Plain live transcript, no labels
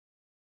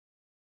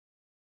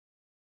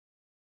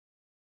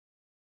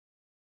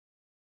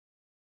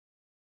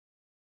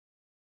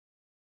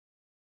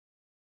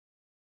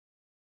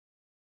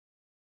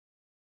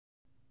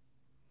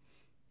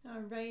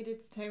All right,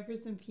 it's time for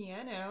some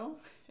piano.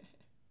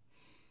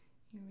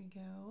 Here we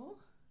go.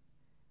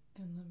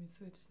 And let me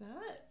switch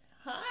that.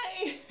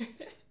 Hi!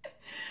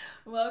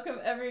 Welcome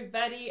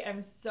everybody.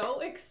 I'm so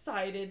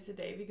excited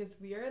today because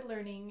we are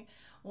learning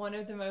one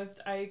of the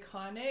most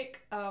iconic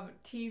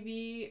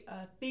TV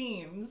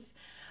themes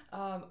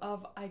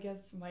of, I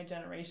guess, my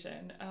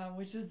generation,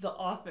 which is the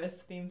Office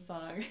theme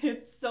song.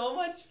 It's so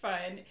much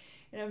fun,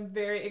 and I'm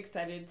very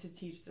excited to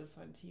teach this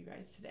one to you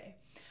guys today.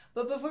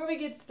 But before we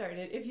get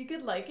started, if you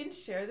could like and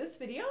share this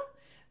video,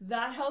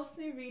 that helps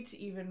me reach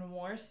even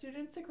more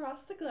students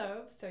across the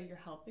globe, so you're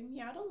helping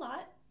me out a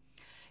lot.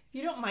 If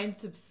you don't mind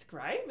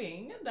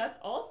subscribing, that's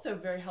also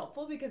very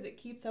helpful because it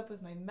keeps up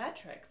with my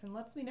metrics and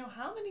lets me know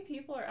how many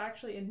people are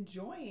actually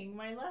enjoying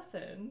my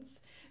lessons.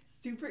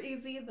 Super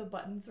easy, the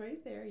button's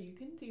right there, you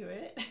can do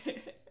it.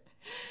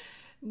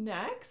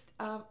 Next,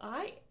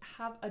 I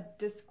have a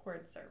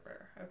Discord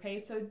server,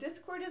 okay? So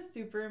Discord is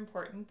super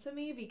important to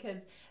me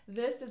because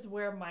this is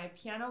where my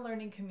piano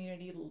learning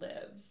community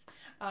lives.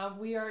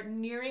 We are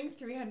nearing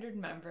 300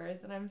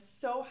 members, and I'm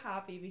so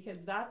happy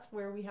because that's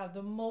where we have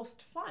the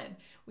most fun.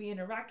 We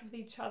interact with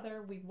each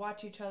other, we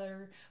watch each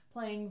other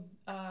playing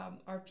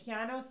our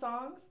piano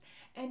songs,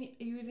 and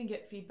you even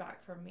get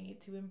feedback from me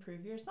to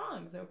improve your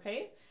songs,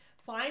 okay?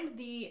 Find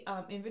the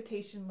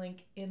invitation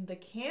link in the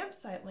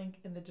campsite link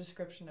in the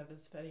description of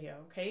this video,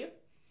 okay?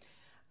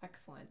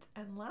 Excellent.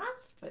 And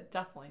last but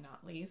definitely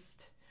not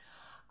least,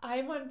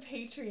 I'm on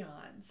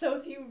Patreon. So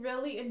if you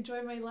really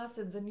enjoy my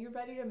lessons and you're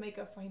ready to make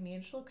a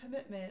financial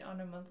commitment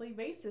on a monthly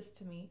basis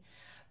to me,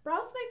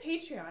 browse my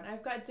Patreon.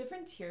 I've got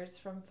different tiers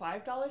from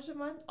 $5 a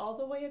month all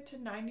the way up to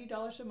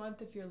 $90 a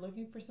month if you're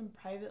looking for some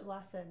private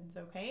lessons,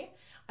 okay?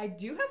 I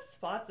do have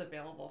spots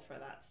available for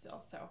that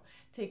still, so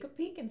take a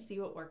peek and see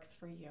what works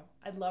for you.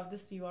 I'd love to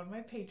see you on my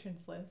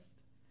patrons list.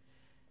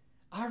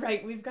 All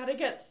right, we've got to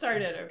get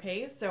started,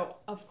 okay? So,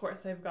 of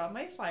course, I've got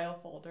my file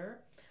folder.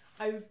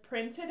 I've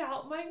printed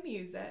out my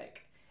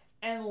music,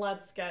 and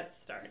let's get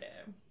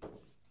started.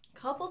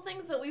 Couple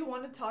things that we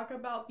want to talk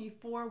about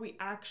before we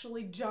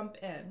actually jump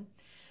in.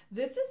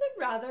 This is a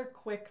rather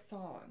quick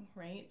song,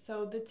 right?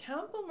 So the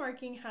tempo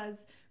marking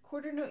has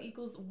quarter note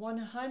equals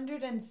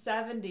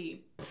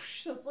 170.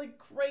 That's like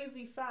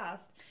crazy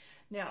fast.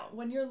 Now,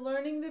 when you're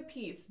learning the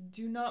piece,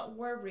 do not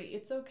worry.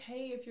 It's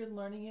okay if you're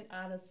learning it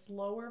at a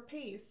slower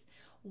pace.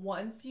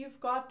 Once you've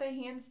got the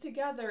hands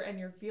together and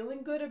you're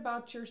feeling good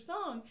about your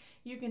song,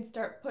 you can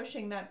start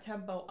pushing that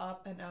tempo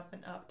up and up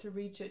and up to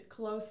reach it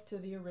close to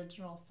the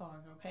original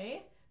song,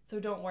 okay? So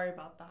don't worry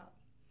about that.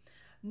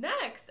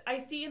 Next, I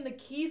see in the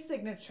key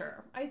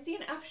signature, I see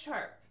an F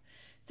sharp.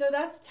 So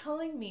that's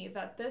telling me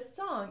that this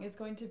song is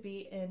going to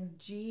be in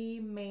G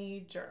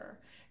major.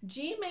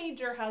 G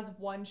major has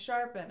one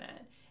sharp in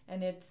it,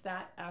 and it's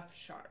that F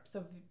sharp.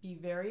 So be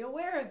very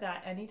aware of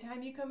that.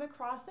 Anytime you come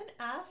across an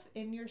F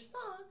in your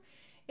song,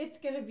 it's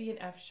going to be an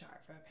F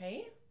sharp,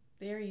 okay?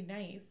 Very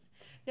nice.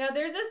 Now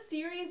there's a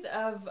series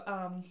of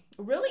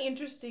really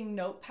interesting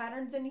note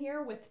patterns in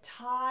here with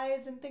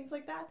ties and things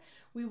like that.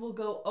 We will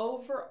go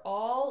over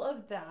all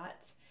of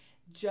that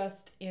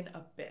just in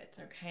a bit,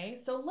 okay?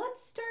 So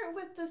let's start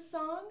with the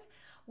song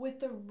with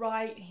the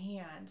right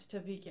hand to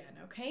begin,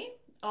 okay?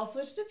 I'll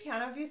switch to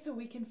piano view so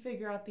we can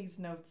figure out these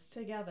notes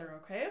together,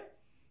 okay?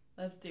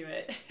 Let's do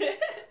it.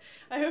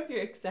 I hope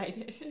you're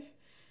excited.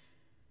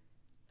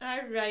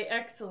 All right,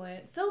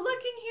 excellent. So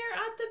looking here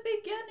at the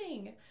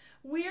beginning,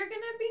 we are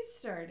going to be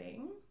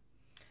starting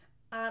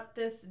at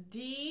this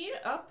D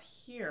up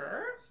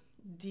here,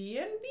 D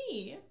and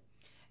B,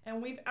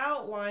 and we've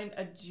outlined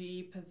a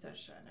G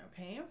position,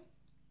 okay?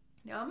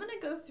 Now I'm going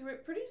to go through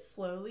it pretty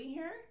slowly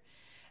here,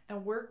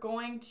 and we're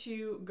going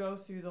to go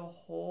through the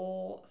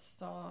whole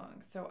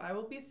song. So I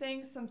will be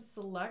saying some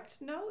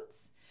select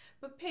notes,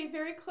 but pay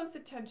very close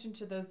attention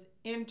to those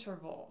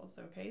intervals,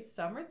 okay?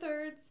 Some are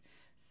thirds,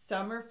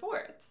 some are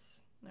fourths,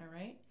 all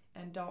right?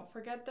 And don't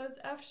forget those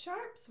F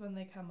sharps when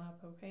they come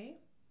up, okay?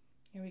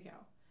 Here we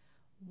go.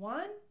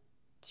 1,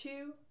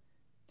 2,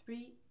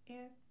 3,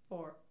 and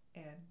 4,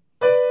 and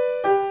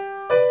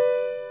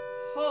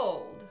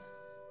hold.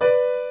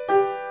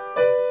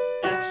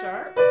 F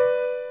sharp,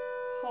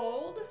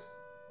 hold,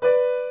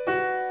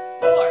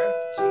 fourth,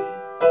 G,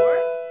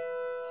 fourth,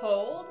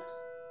 hold,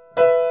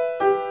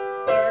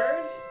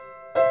 third,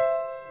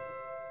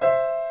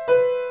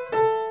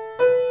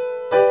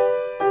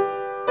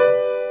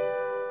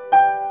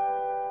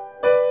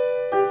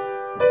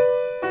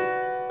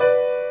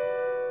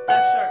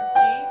 F sharp, G,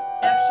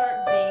 F sharp,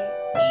 D,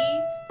 E,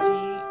 G,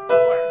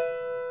 fourth,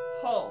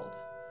 hold,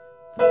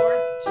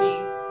 fourth, G,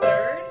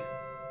 third,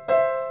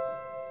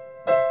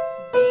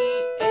 B,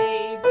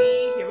 A, B,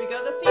 here we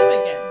go, the theme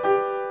again.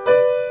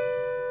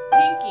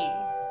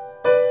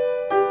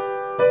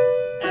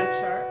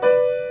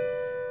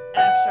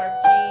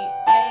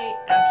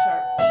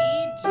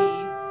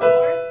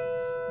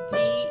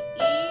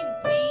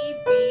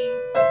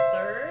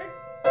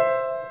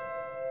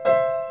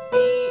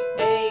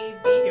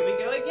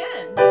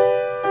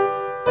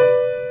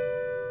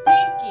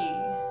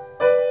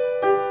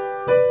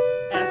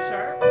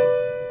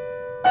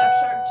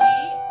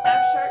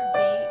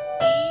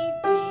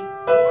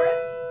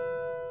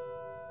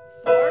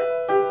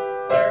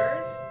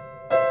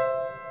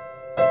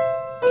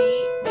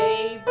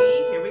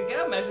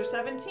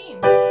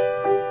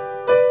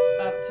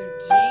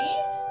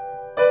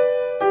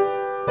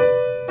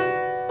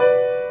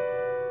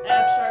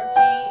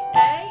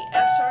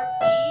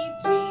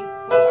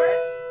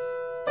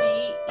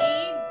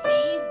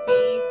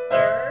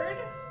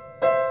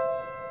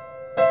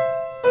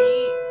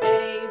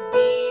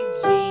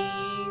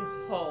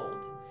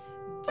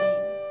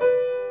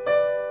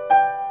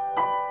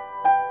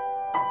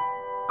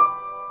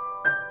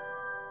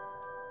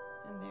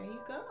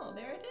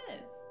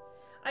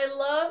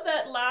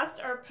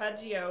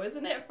 arpeggio.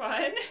 Isn't it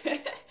fun?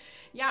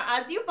 Yeah,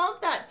 as you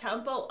bump that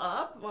tempo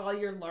up while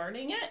you're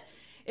learning it,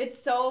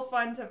 it's so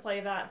fun to play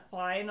that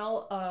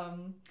final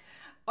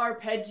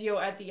arpeggio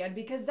at the end,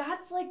 because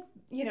that's like,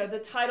 you know, the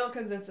title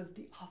comes in, says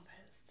The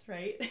Office,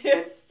 right?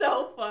 It's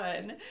so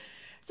fun.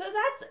 So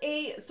that's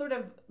a sort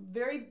of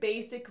very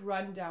basic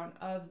rundown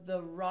of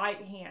the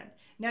right hand.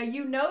 Now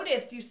you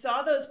noticed, you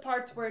saw those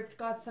parts where it's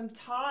got some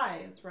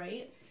ties,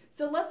 right?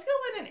 So let's go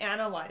in and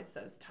analyze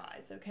those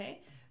ties,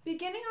 okay?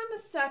 Beginning on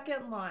the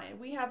second line,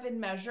 we have in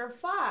measure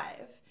 5,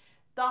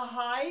 the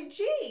high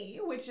G,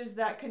 which is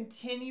that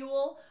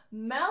continual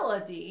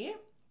melody.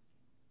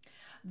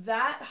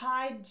 That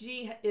high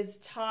G is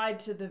tied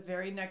to the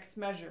very next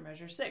measure,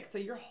 measure 6. So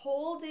you're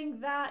holding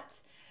that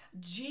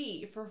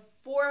G for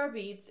 4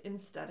 beats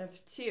instead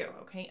of 2,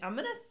 okay? I'm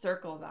gonna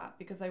circle that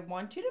because I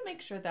want you to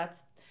make sure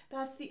that's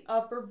the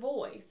upper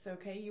voice,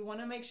 okay? You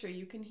wanna make sure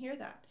you can hear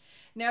that.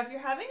 Now, if you're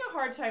having a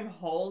hard time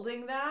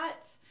holding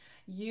that,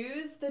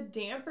 use the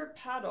damper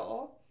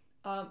pedal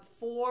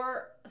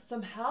for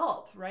some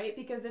help, right?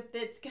 Because if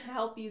it's gonna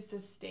help you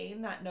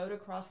sustain that note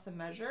across the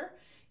measure,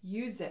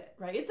 use it,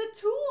 right? It's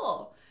a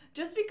tool.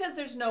 Just because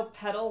there's no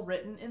pedal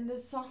written in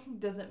this song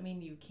doesn't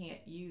mean you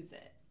can't use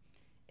it.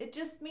 It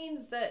just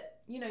means that,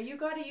 you know, you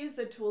got to use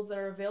the tools that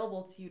are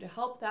available to you to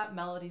help that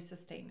melody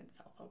sustain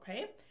itself,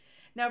 okay?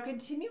 Now,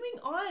 continuing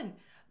on,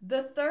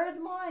 the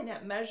third line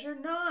at measure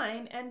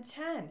 9 and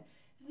 10.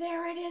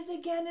 There it is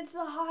again. It's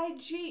the high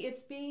G.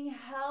 It's being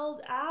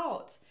held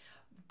out.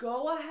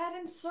 Go ahead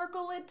and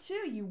circle it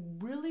too. You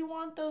really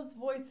want those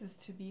voices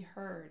to be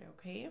heard,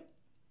 okay?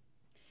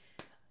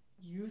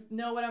 You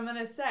know what I'm going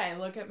to say.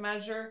 Look at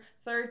measure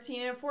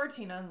 13 and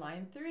 14 on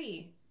line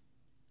 3.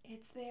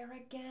 It's there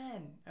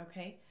again,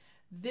 okay?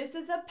 This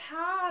is a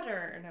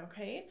pattern,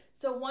 okay?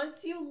 So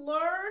once you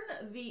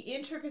learn the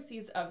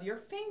intricacies of your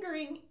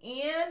fingering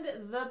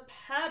and the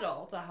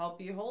pedal to help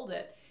you hold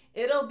it,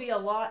 it'll be a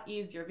lot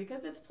easier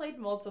because it's played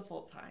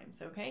multiple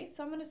times, okay?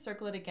 So I'm going to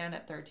circle it again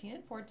at 13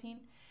 and 14.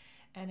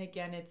 And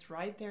again, it's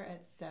right there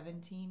at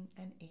 17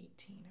 and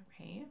 18,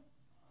 okay?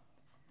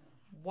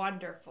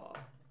 Wonderful,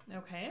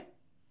 okay?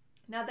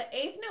 Now the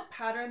 8th note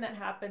pattern that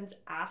happens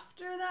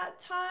after that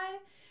tie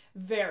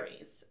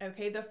varies,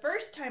 okay? The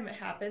first time it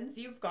happens,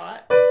 you've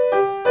got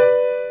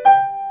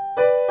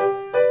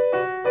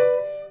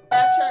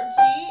F sharp,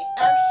 G,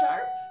 F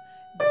sharp,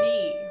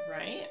 D,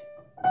 right?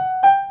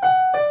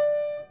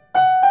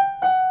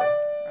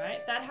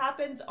 Right? That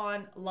happens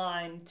on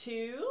line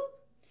 2,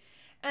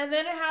 and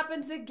then it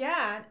happens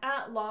again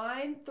at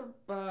line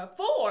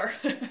 4.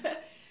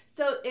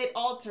 So it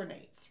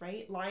alternates,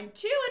 right? Line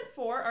 2 and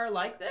 4 are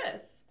like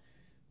this.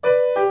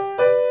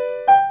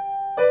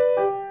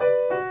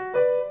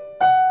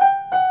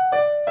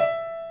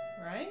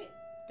 Right?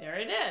 There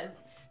it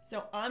is.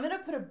 So I'm going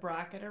to put a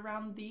bracket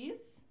around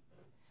these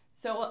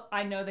so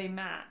I know they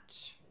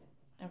match.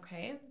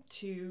 Okay?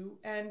 2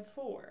 and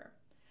 4.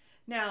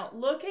 Now,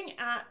 looking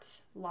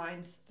at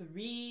lines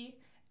 3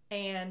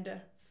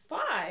 and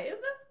 5,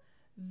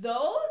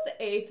 those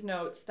 8th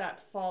notes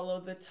that follow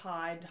the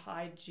tied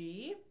high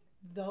G,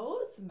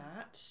 those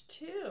match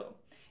too.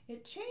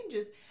 It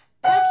changes.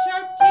 F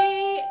sharp, G,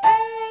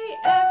 A,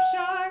 F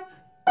sharp.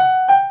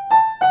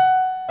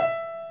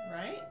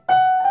 Right?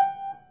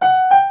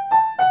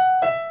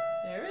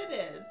 There it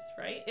is,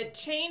 right? It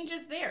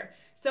changes there.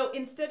 So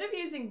instead of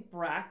using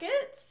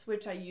brackets,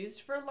 which I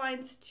used for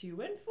lines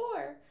 2 and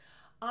 4,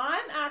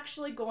 I'm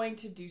actually going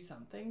to do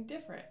something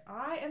different.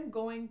 I am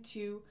going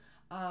to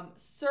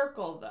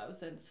circle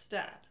those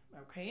instead,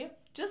 okay?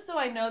 Just so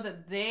I know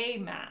that they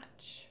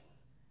match.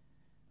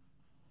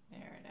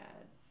 There it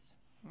is.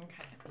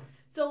 Okay.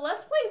 So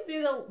let's play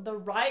through the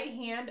right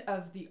hand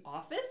of the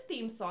Office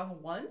theme song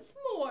once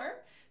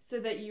more so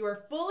that you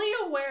are fully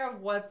aware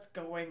of what's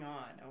going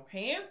on,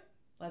 okay?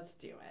 Let's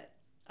do it.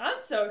 I'm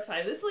so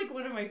excited. This is like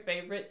one of my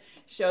favorite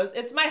shows.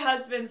 It's my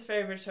husband's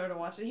favorite show to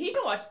watch. He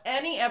can watch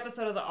any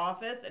episode of The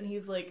Office and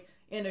he's like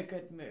in a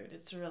good mood.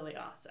 It's really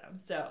awesome.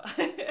 So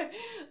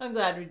I'm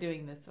glad we're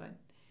doing this one.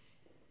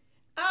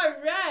 All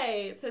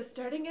right. So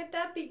starting at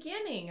that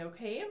beginning,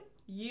 okay?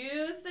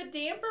 Use the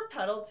damper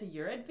pedal to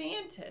your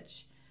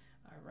advantage.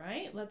 All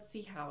right. Let's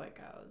see how it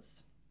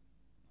goes.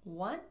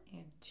 1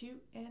 and 2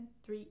 and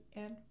 3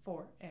 and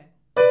 4 and...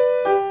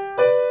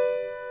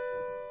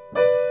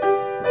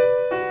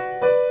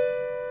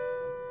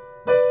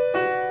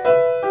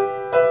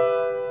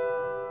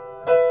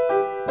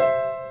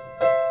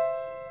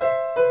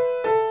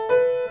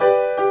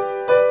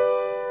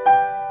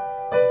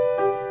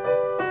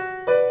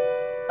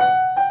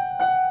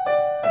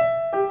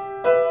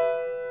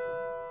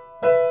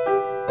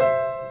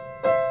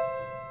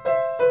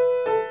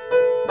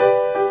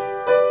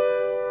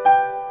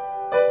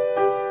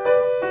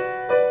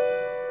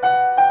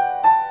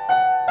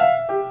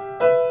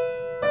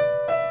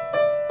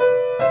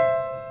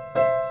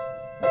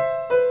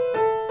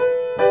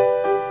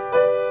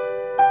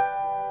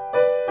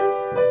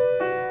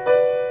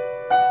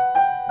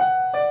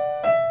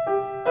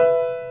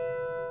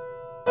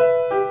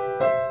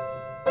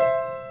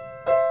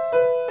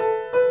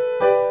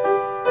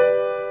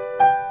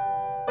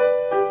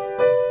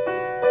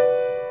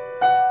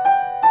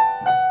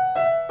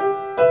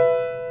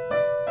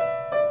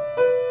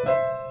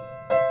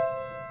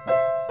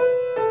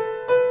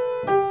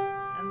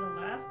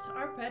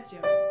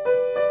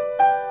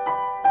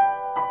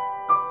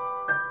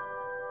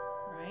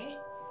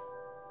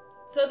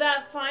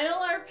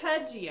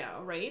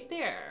 arpeggio right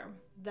there.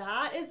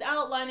 That is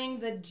outlining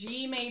the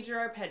G major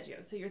arpeggio.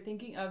 So you're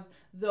thinking of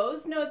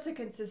those notes that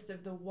consist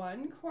of the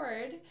one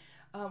chord,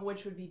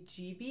 which would be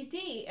G, B,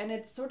 D, and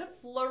it's sort of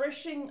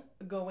flourishing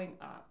going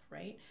up,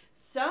 right?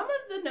 Some of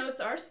the notes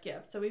are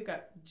skipped. So we've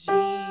got G,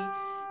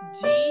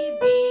 G,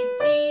 B,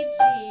 D,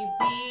 G,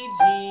 B,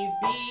 G,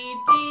 B,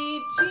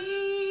 D,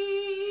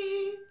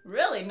 G.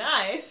 Really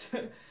nice.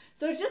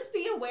 So just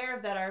be aware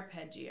of that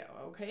arpeggio,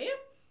 okay?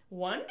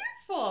 Wonderful.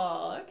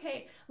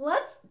 Okay,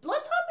 let's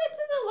hop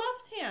into the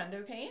left hand,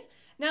 okay?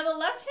 Now the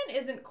left hand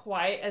isn't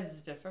quite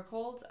as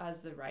difficult as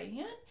the right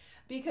hand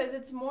because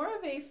it's more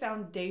of a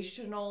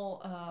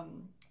foundational,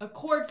 a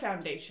chord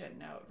foundation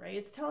note, right?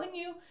 It's telling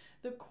you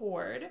the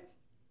chord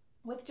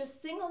with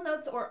just single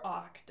notes or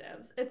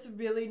octaves. It's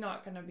really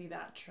not going to be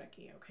that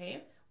tricky,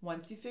 okay?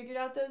 Once you figured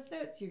out those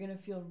notes, you're going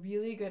to feel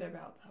really good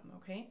about them,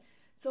 okay?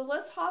 So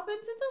let's hop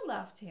into the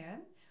left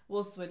hand.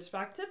 We'll switch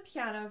back to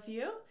piano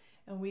view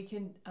and we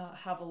can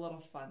have a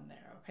little fun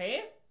there,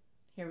 okay?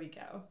 Here we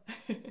go.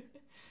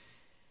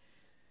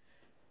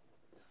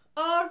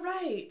 All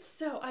right,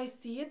 so I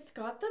see it's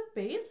got the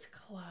bass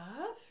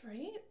clef,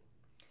 right?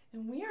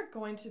 And we are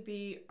going to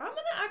be, I'm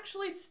gonna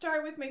actually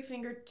start with my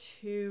finger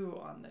 2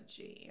 on the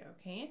G,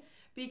 okay?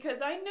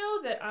 Because I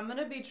know that I'm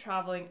gonna be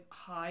traveling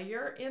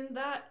higher in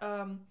that,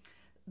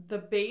 the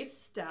bass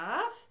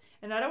staff,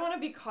 and I don't wanna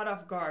be caught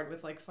off guard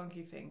with like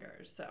funky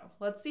fingers. So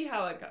let's see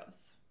how it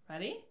goes.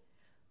 Ready?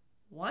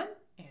 1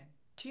 and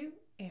 2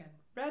 and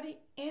ready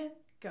and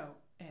go.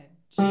 And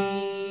G,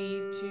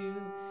 2,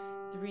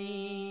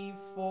 3,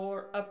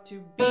 4, up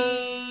to B,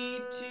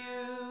 2,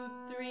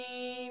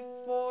 3,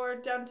 4,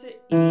 down to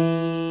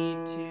E,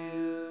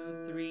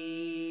 2,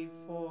 3,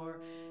 4,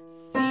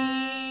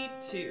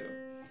 C2,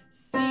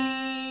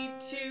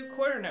 C2,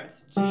 quarter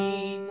notes, G,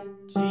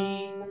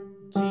 G,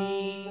 G,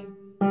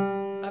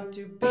 up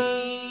to B,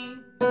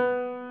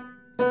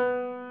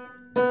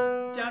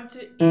 down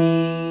to E,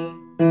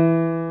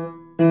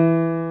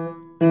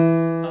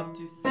 up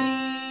to C,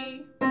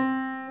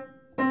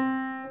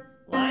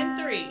 line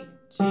 3,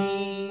 G,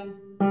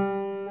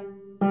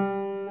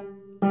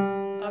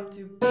 up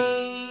to B,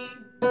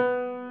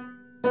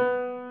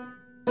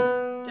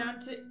 down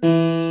to E,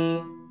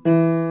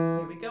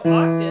 here we go,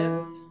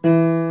 octaves,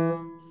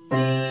 C,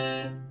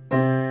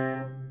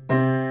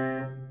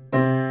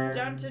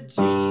 down to G,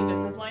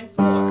 this is line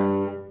 4,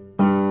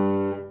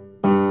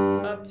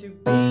 up to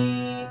B,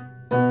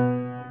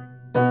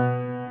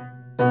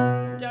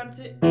 down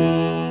to E,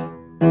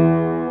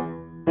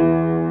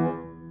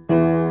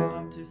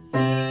 up to C,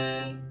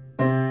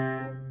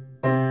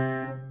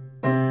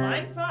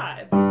 line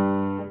 5,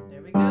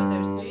 there we go,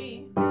 there's G,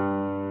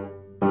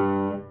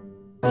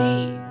 B,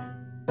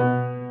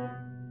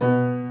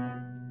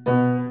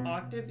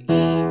 octave E,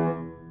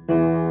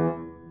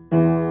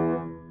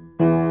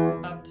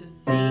 up to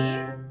C,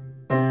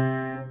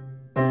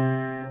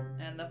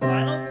 and the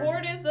final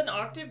chord is an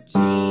octave G,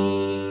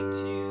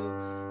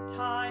 2,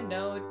 tie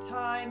note,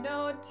 tie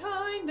note,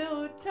 tie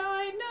note,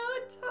 tie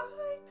note,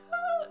 tie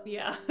note.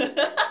 Yeah,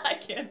 I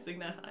can't sing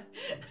that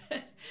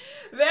high.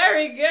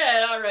 Very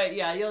good. All right,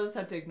 yeah, you'll just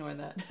have to ignore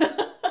that.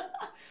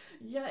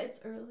 Yeah, it's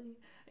early.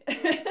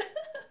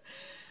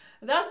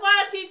 That's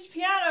why I teach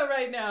piano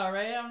right now,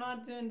 right? I'm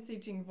not doing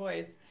teaching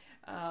voice.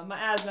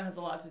 My asthma has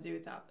a lot to do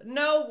with that. But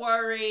no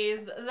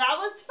worries. That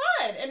was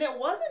fun. And it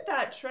wasn't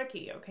that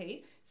tricky,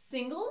 okay?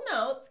 Single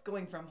notes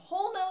going from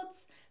whole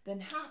notes, then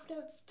half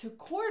notes to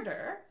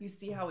quarter. You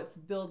see how it's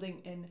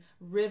building in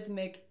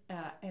rhythmic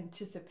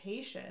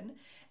anticipation.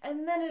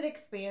 And then it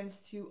expands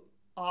to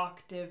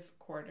octave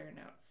quarter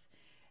notes.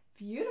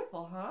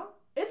 Beautiful, huh?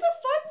 It's a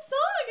fun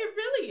song. It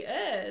really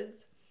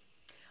is.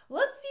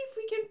 Let's see if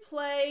we can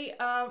play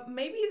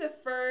maybe the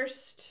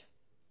first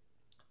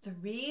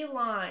 3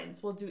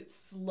 lines. We'll do it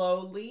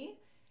slowly,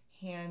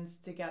 hands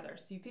together,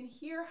 so you can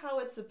hear how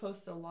it's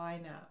supposed to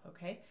line up,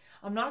 okay?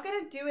 I'm not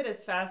going to do it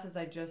as fast as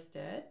I just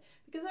did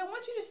because I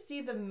want you to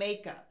see the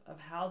makeup of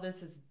how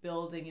this is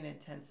building in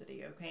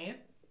intensity, okay?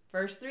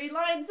 First 3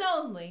 lines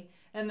only,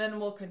 and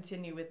then we'll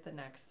continue with the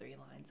next 3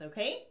 lines,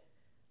 okay?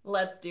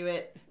 Let's do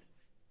it.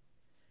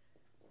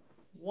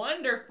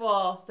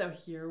 Wonderful. So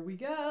here we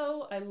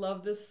go. I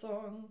love this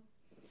song.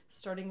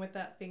 Starting with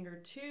that finger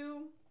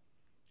 2.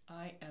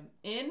 I am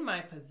in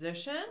my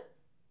position.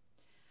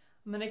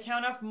 I'm going to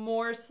count off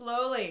more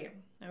slowly.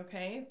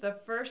 Okay, the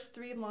first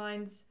 3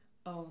 lines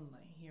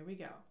only. Here we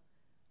go.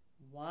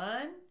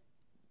 1,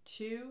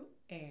 2,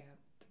 and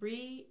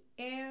 3,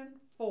 and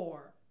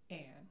 4, and.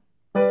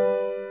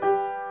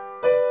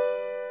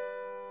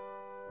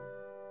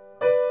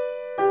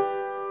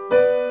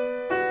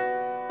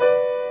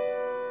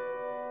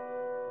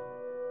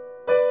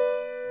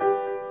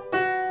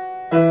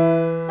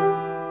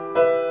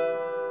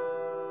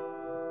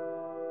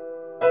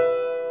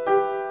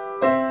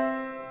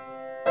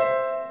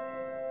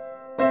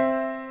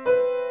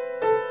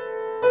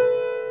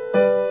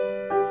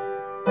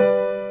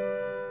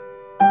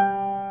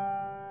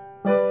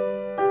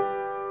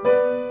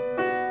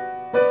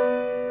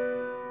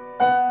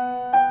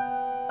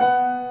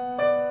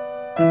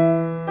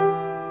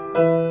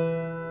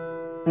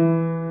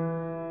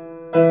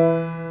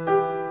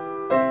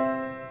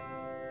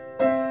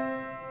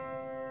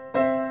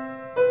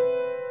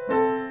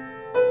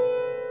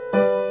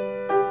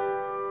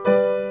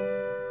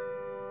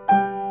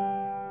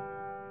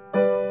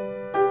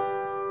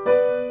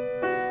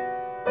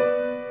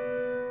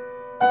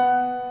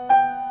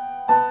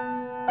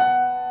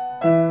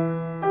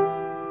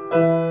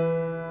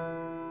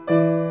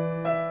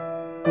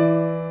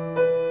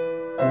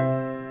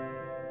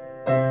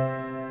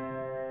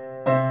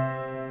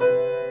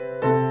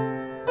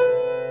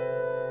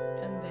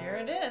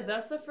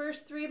 That's the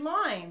first 3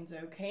 lines,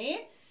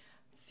 okay?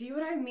 See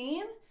what I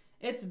mean?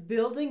 It's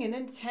building in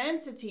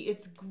intensity.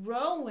 It's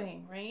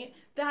growing, right?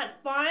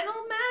 That final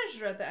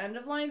measure at the end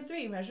of line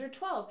 3, measure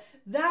 12,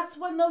 that's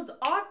when those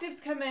octaves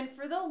come in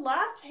for the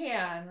left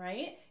hand,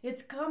 right?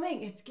 It's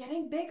coming. It's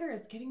getting bigger.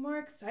 It's getting more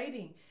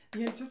exciting.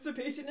 The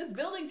anticipation is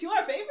building to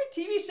our favorite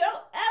TV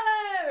show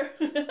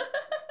ever.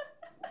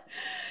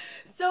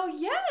 So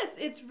yes,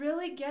 it's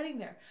really getting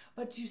there.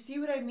 But you see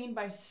what I mean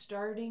by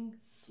starting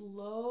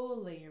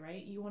slowly,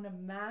 right? You want to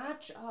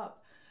match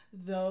up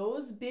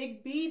those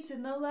big beats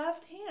in the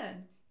left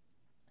hand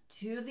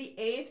to the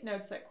 8th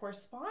notes that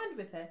correspond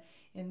with it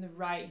in the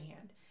right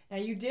hand. Now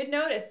you did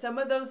notice some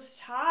of those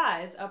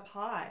ties up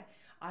high.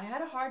 I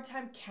had a hard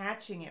time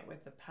catching it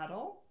with the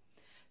pedal.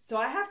 So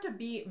I have to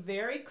be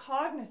very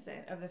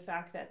cognizant of the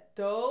fact that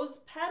those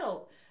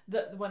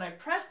when I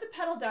press the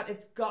pedal down,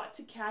 it's got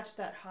to catch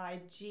that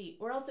high G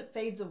or else it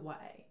fades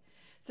away.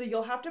 So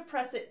you'll have to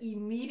press it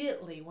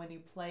immediately when you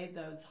play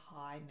those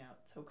high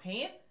notes,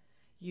 okay?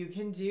 You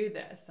can do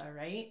this, all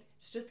right?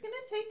 It's just gonna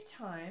take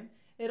time.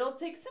 It'll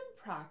take some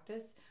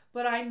practice,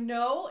 but I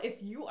know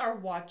if you are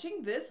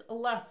watching this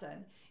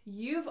lesson,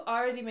 you've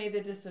already made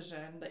the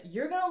decision that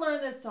you're gonna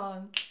learn this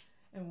song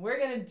and we're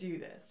gonna do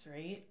this,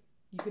 right?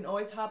 You can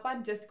always hop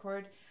on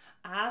Discord,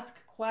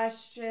 ask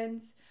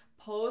questions,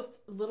 post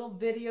little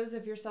videos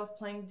of yourself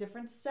playing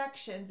different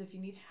sections if you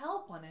need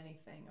help on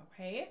anything,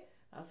 okay?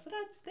 That's what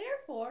it's there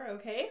for,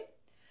 okay?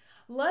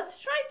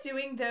 Let's try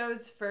doing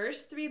those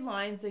first 3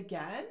 lines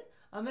again.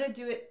 I'm going to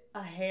do it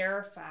a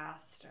hair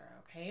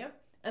faster, okay?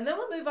 And then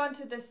we'll move on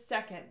to the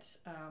second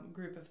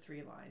group of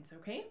 3 lines,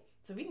 okay?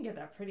 So we can get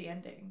that pretty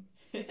ending.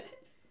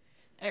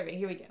 All right,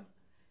 here we go.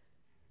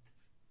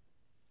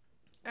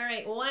 All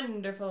right,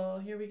 wonderful.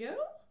 Here we go.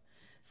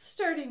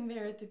 Starting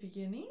there at the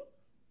beginning.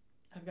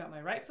 I've got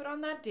my right foot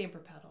on that damper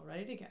pedal,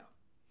 ready to go.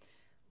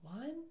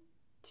 1,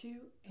 2,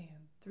 and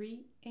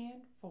 3,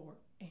 and 4,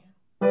 and...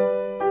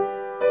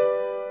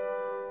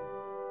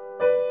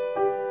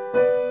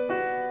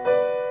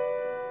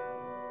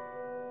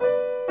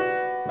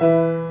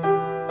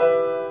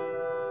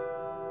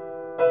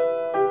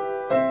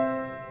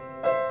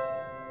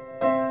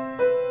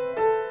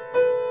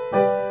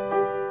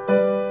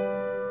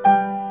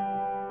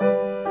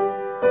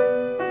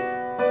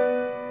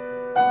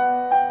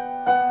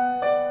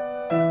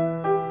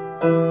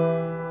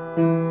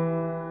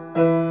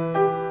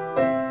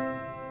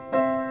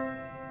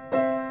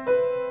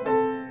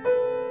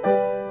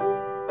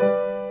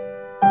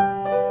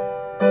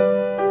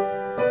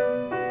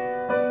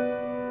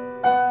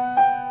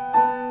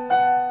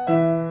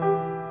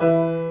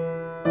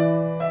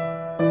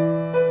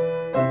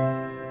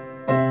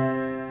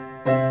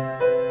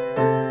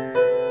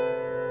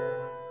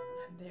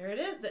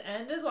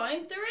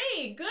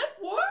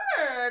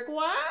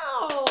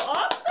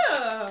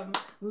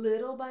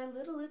 Little by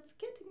little, it's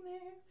getting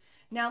there.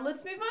 Now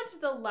let's move on to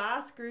the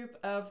last group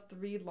of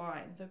 3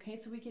 lines, okay?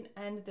 So we can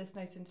end this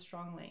nice and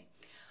strongly.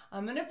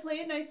 I'm gonna play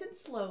it nice and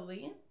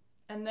slowly,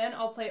 and then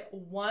I'll play it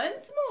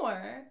once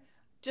more,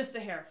 just a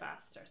hair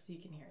faster so you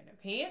can hear it,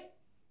 okay?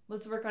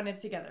 Let's work on it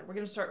together. We're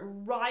gonna start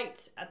right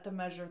at the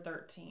measure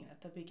 13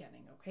 at the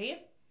beginning,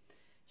 okay?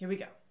 Here we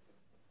go.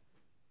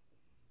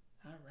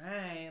 All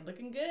right,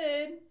 looking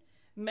good.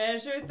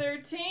 Measure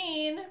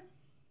 13.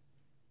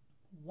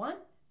 1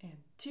 and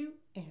 2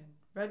 and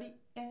ready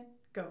and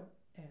go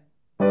and.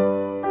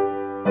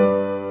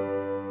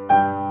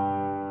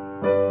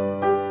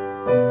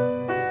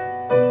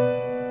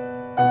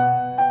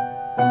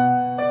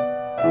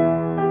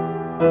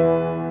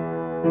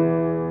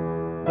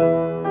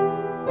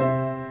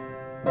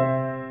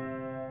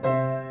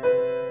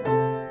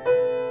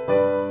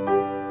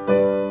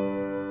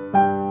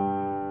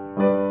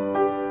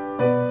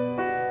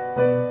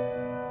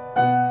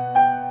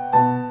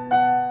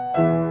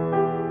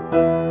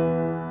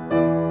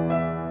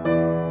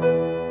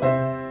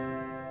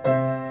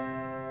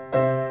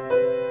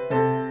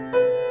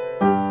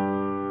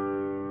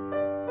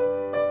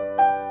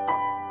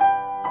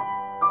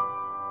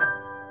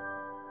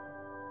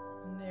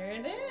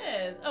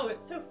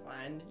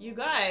 You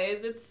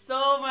guys, it's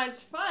so much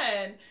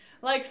fun.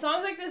 Like,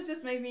 songs like this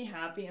just make me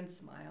happy and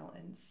smile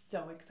and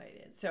so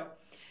excited. So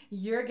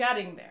you're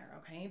getting there,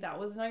 okay? That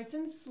was nice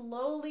and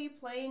slowly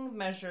playing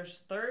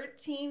measures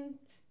 13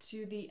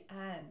 to the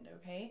end,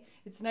 okay?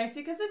 It's nice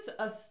because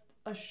it's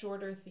a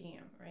shorter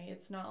theme, right?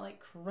 It's not like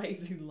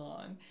crazy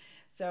long.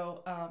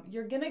 So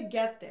you're gonna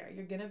get there.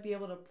 You're gonna be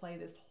able to play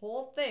this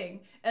whole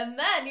thing, and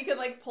then you can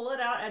like pull it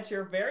out at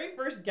your very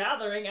first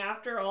gathering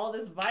after all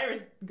this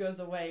virus goes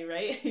away,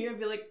 right? You're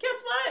gonna be like,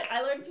 guess what?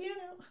 I learned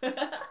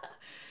piano.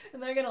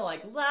 And they're gonna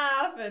like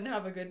laugh and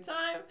have a good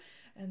time,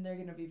 and they're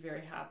gonna be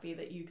very happy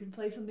that you can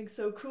play something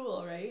so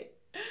cool, right?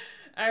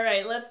 All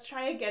right, let's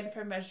try again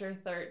for measure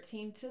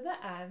 13 to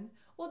the end.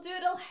 We'll do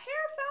it a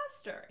hair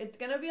faster. It's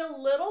gonna be a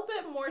little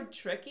bit more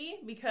tricky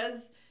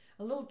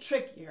a little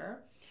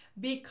trickier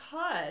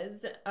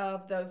because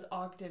of those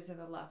octaves in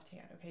the left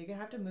hand, okay? You're gonna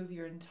have to move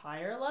your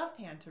entire left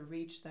hand to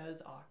reach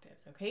those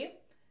octaves, okay?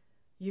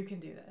 You can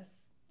do this.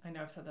 I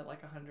know I've said that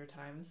like 100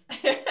 times,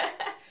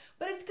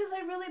 but it's because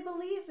I really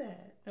believe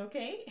it,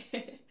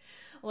 okay?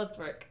 Let's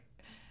work.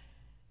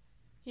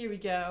 Here we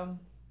go.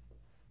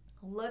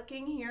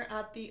 Looking here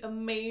at the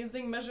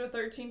amazing measure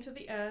 13 to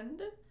the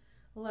end.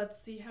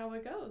 Let's see how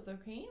it goes,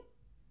 okay?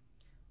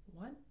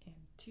 1 and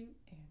 2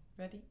 and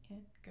ready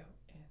and go and.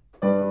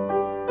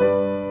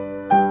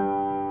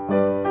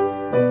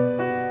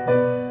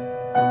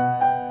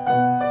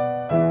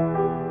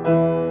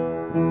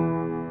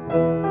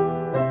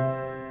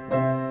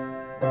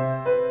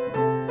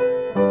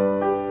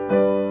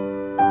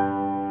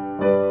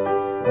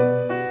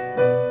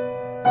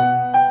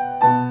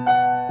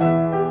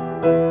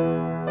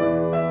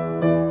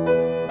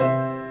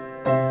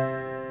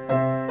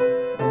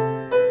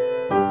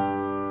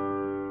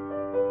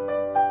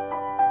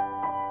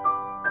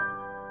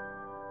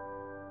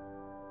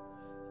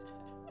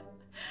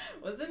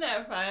 Wasn't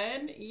that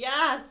fun?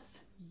 Yes.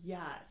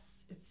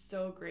 Yes. It's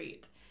so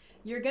great.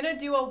 You're going to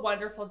do a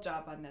wonderful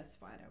job on this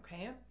one,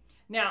 okay?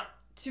 Now,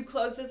 to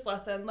close this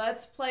lesson,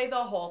 let's play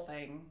the whole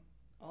thing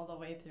all the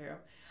way through.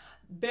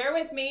 Bear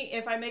with me.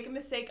 If I make a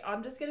mistake,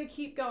 I'm just going to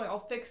keep going.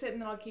 I'll fix it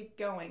and then I'll keep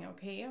going,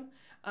 okay?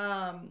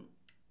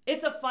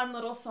 It's a fun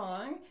little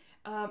song.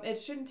 It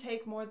shouldn't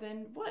take more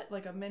than,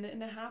 like a minute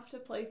and a half to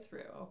play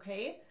through,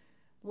 okay?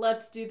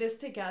 Let's do this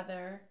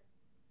together.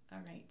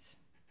 All right.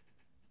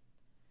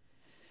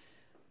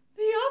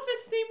 The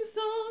Office theme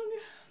song.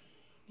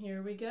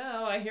 Here we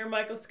go. I hear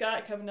Michael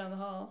Scott coming down the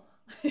hall.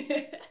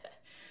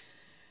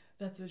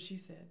 That's what she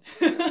said.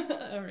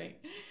 All right,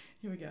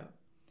 here we go.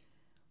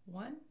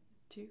 1,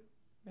 2,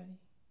 ready,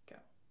 go.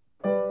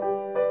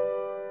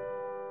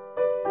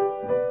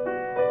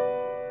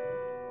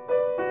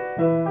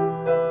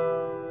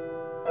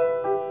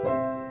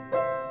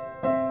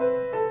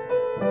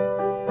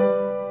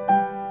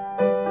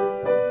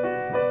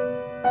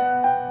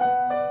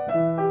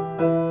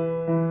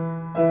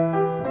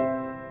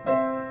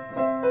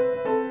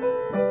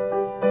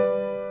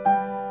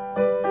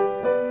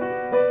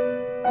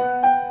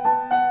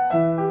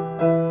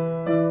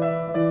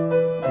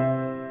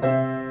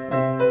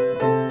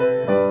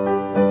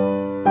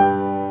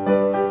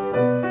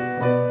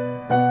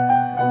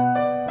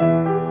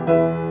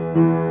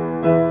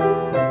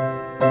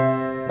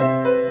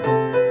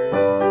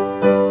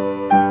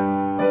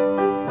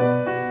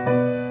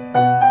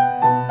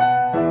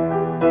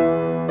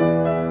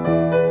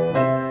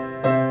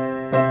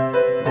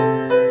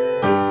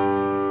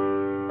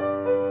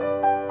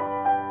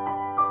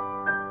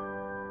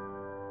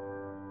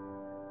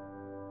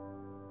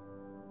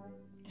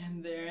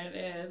 And there it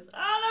is.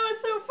 Oh, that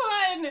was so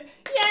fun!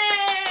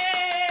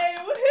 Yay!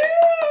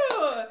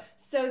 Woohoo!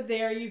 So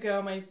there you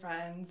go, my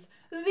friends.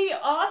 The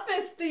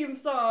Office theme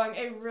song,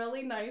 a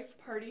really nice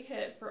party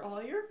hit for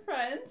all your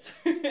friends.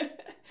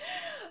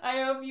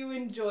 I hope you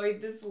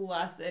enjoyed this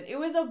lesson. It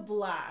was a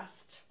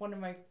blast. One of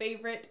my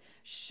favorite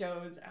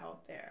shows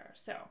out there.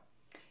 So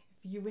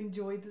if you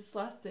enjoyed this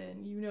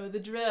lesson, you know the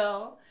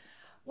drill.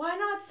 Why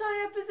not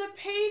sign up as a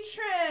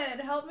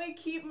patron? Help me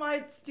keep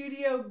my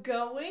studio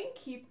going,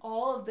 keep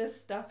all of this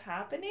stuff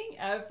happening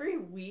every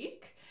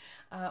week.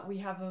 We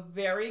have a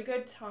very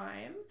good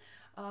time.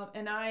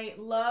 And I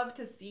love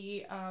to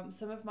see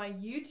some of my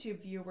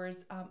YouTube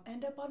viewers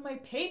end up on my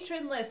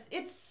patron list.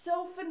 It's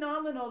so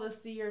phenomenal to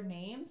see your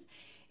names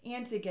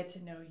and to get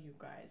to know you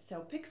guys. So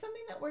pick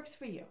something that works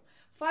for you.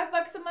 $5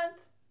 a month,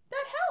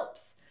 that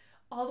helps.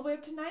 All the way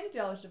up to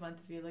 $90 a month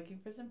if you're looking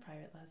for some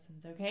private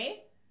lessons,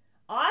 okay?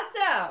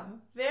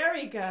 Awesome,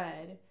 very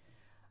good.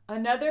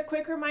 Another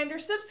quick reminder,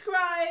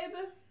 subscribe.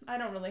 I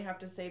don't really have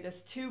to say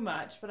this too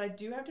much, but I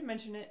do have to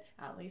mention it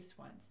at least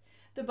once.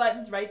 The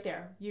button's right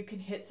there. You can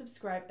hit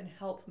subscribe and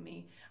help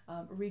me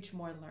reach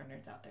more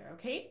learners out there,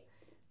 okay?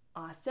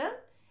 Awesome.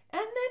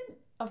 And then,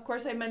 of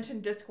course, I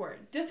mentioned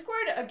Discord.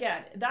 Discord,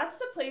 again, that's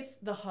the place,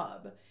 the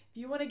hub. If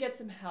you want to get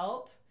some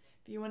help,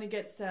 if you want to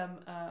get some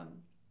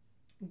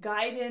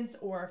guidance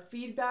or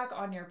feedback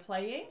on your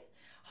playing,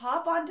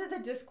 hop onto the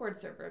Discord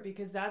server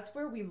because that's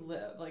where we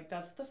live. Like,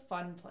 that's the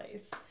fun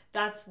place.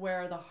 That's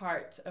where the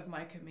heart of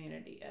my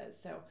community is.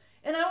 So,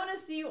 and I want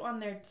to see you on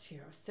there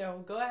too.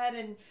 So go ahead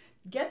and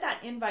get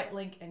that invite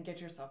link and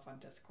get yourself on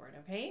Discord,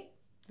 okay?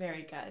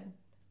 Very good.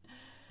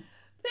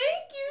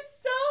 Thank you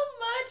so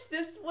much.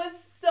 This was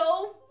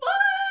so fun.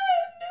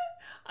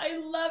 I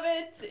love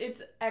it.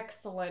 It's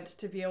excellent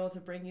to be able to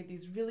bring you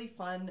these really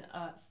fun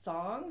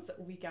songs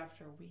week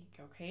after week,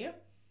 okay?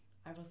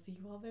 I will see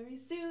you all very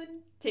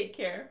soon. Take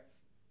care.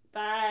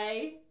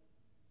 Bye.